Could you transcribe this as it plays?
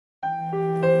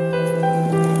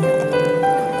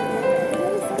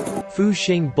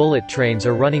Fuxing bullet trains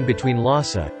are running between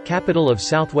Lhasa, capital of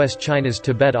southwest China's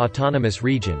Tibet Autonomous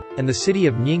Region, and the city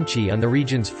of Nyingchi on the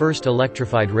region's first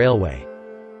electrified railway.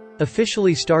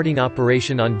 Officially starting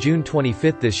operation on June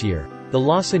 25 this year, the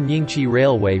Lhasa-Nyingchi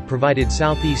Railway provided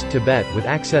southeast Tibet with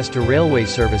access to railway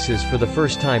services for the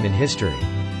first time in history.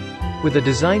 With a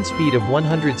design speed of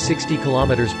 160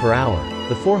 km per hour,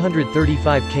 the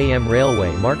 435 km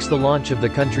railway marks the launch of the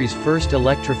country's first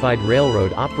electrified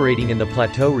railroad operating in the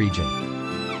Plateau region.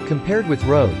 Compared with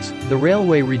roads, the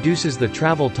railway reduces the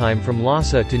travel time from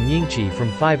Lhasa to Nyingchi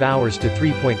from 5 hours to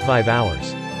 3.5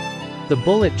 hours. The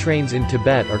bullet trains in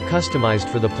Tibet are customized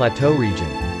for the Plateau region.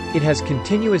 It has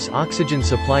continuous oxygen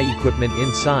supply equipment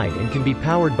inside and can be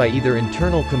powered by either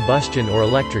internal combustion or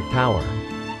electric power.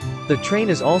 The train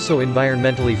is also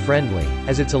environmentally friendly,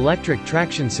 as its electric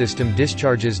traction system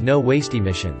discharges no waste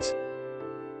emissions.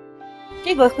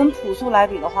 这个跟朴素来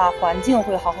比的话，环境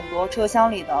会好很多，车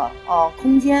厢里的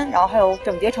空间，然后还有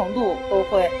整洁程度都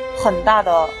会很大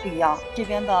的不一样。这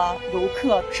边的游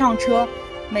客上车，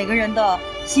每个人的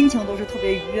心情都是特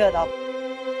别愉悦的。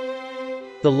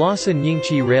 The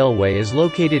Lhasa-Nyingchi Railway is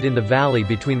located in the valley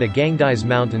between the Gangdise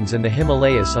Mountains and the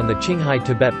Himalayas on the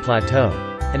Qinghai-Tibet Plateau,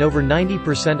 and over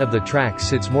 90% of the track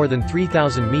sits more than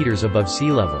 3,000 meters above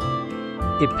sea level.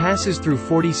 It passes through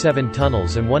 47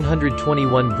 tunnels and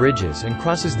 121 bridges and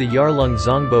crosses the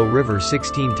Yarlung-Zangbo River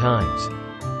 16 times.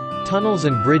 Tunnels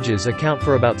and bridges account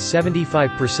for about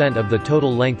 75% of the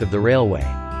total length of the railway.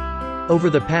 Over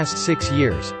the past 6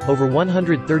 years, over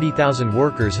 130,000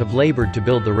 workers have labored to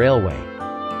build the railway.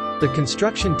 The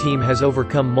construction team has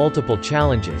overcome multiple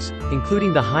challenges,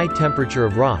 including the high temperature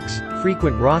of rocks,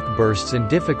 frequent rock bursts and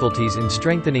difficulties in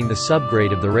strengthening the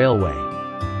subgrade of the railway.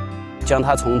 将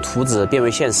它从图纸变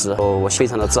为现实，我非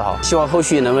常的自豪。希望后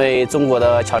续能为中国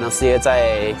的桥梁事业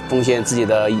再贡献自己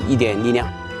的一点力量。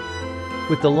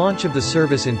 With the launch of the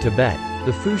service in Tibet,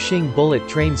 the Fuxing bullet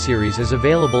train series is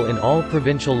available in all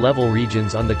provincial level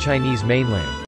regions on the Chinese mainland.